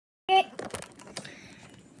Okay.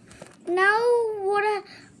 Now what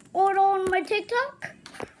on my TikTok?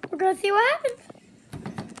 We're gonna see what happens.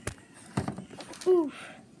 Oof.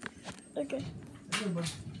 Okay.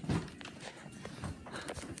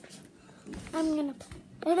 I'm gonna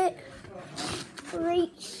put it right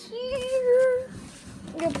here.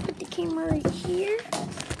 I'm gonna put the camera right here.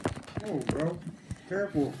 Oh, bro.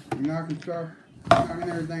 Careful. You're knocking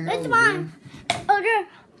everything over. It's mine. Man. Okay.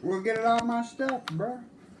 We'll get it out of my stuff, bro.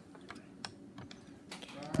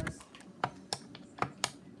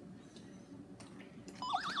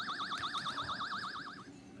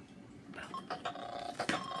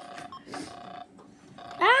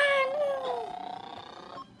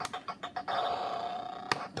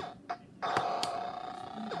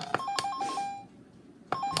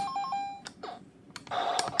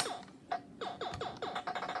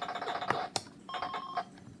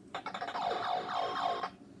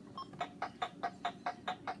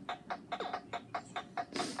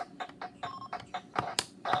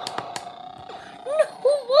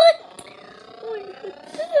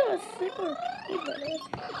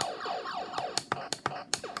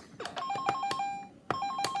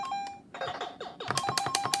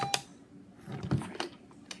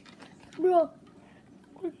 Bro.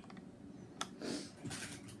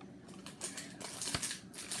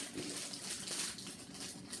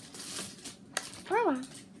 Come on.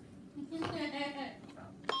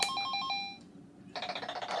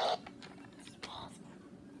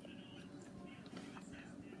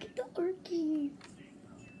 Get the orchid.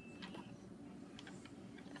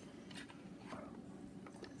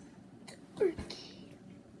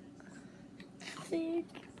 Sick.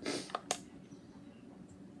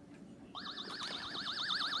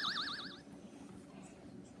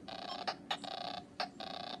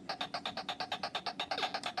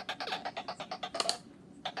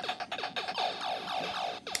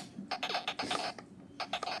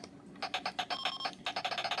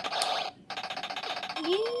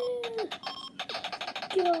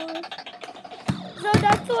 God. So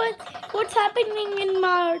that's what's happening in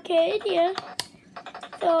my arcade, yeah.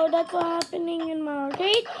 So that's what's happening in my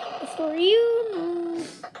arcade. It's for you.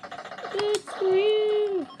 It's for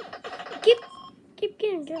you. Keep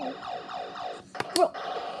getting good. Bro. What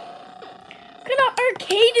kind of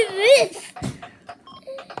arcade is this?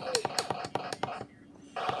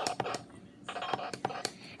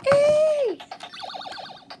 Hey!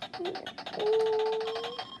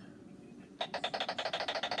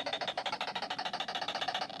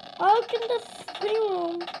 How can this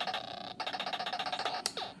film?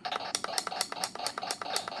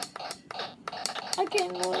 I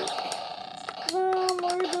can work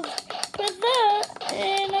or just press that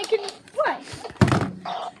and I can fly.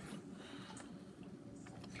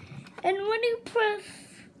 And when you press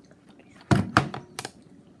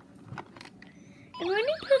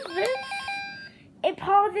this, it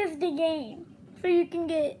pauses the game. So you can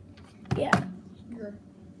get, yeah.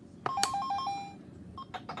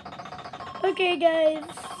 Okay, guys.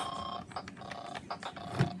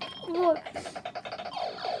 Look.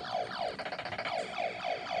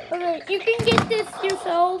 Alright, you can get this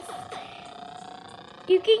yourself.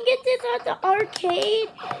 You can get this at the arcade.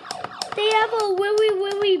 They have a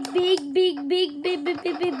really big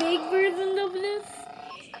version of this.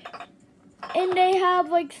 And they have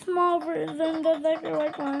like small versions of like the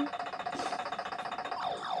right one.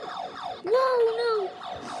 Whoa, no.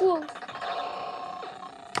 Whoa.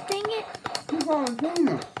 Dang it. No,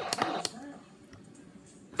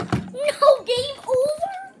 game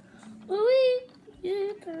over? Really?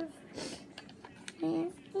 Yeah, perfect.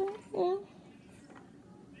 And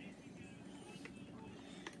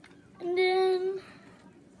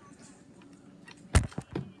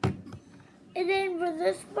then for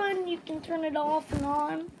this one, you can turn it off and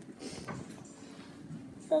on. It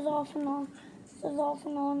says off and on. It says off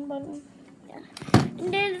and on button. Yeah.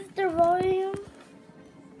 And then it's the volume.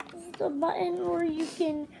 This is the button where you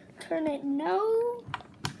can turn it no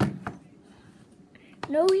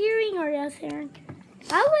hearing or yes hearing.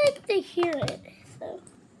 I like to hear it, so.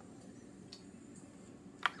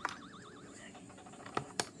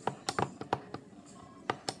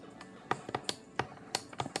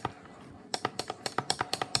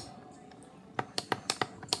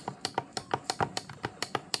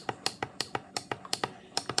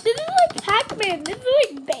 This is like Pac-Man. This is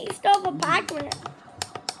like based off of Pac-Man.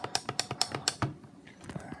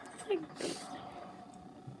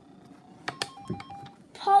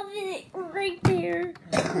 Pause it right there.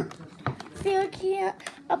 See, I can't.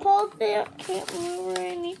 I paused it. I can't move or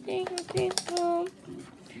anything. Okay, so.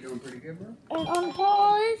 You doing pretty good, bro? And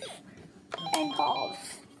unpause and pause.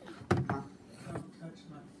 Don't touch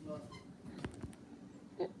my fluff.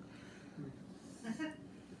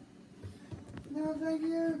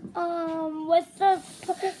 let's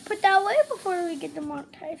put that away before we get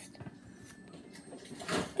demonetized.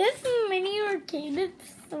 This mini arcade is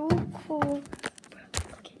so cool.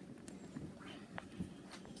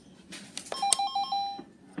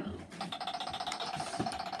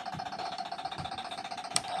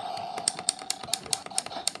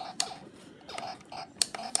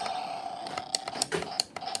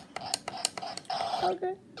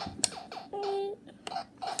 Okay.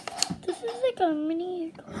 This is like a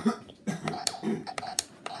mini.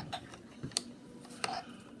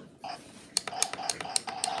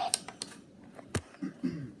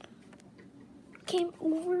 Came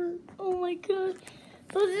over. Oh my god.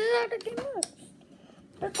 So this is how the game works.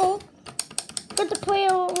 That's cool. Got to play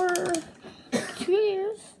over 2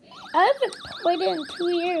 years. I haven't played it in 2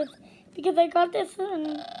 years because I got this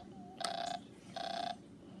in.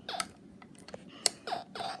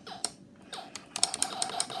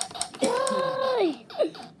 Why?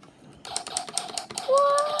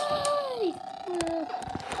 Why?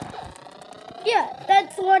 Yeah,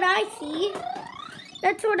 that's what I see.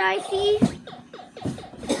 That's what I see.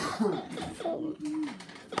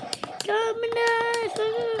 Come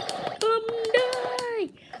die.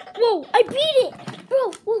 Whoa, I beat it.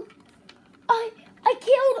 Bro, whoa. I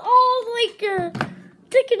killed all like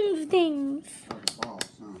chicken things.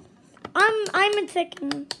 I'm a chicken.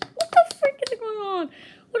 What the frick is going on?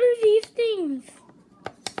 What are these things?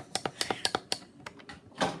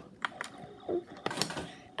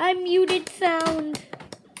 I muted sound.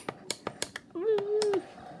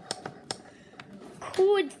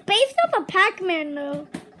 Cool. It's based off of Pac-Man though.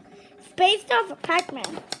 It's based off of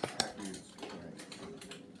Pac-Man.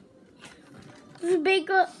 This is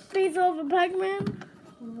based off of Pac-Man.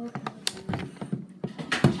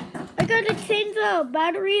 I gotta change the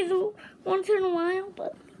batteries once in a while,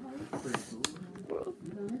 but.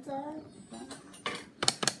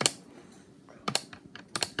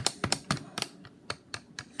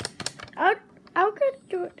 I'll gonna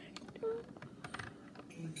do it.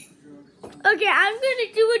 Okay, I'm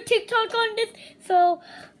gonna do a TikTok on this, so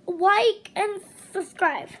like and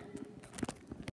subscribe.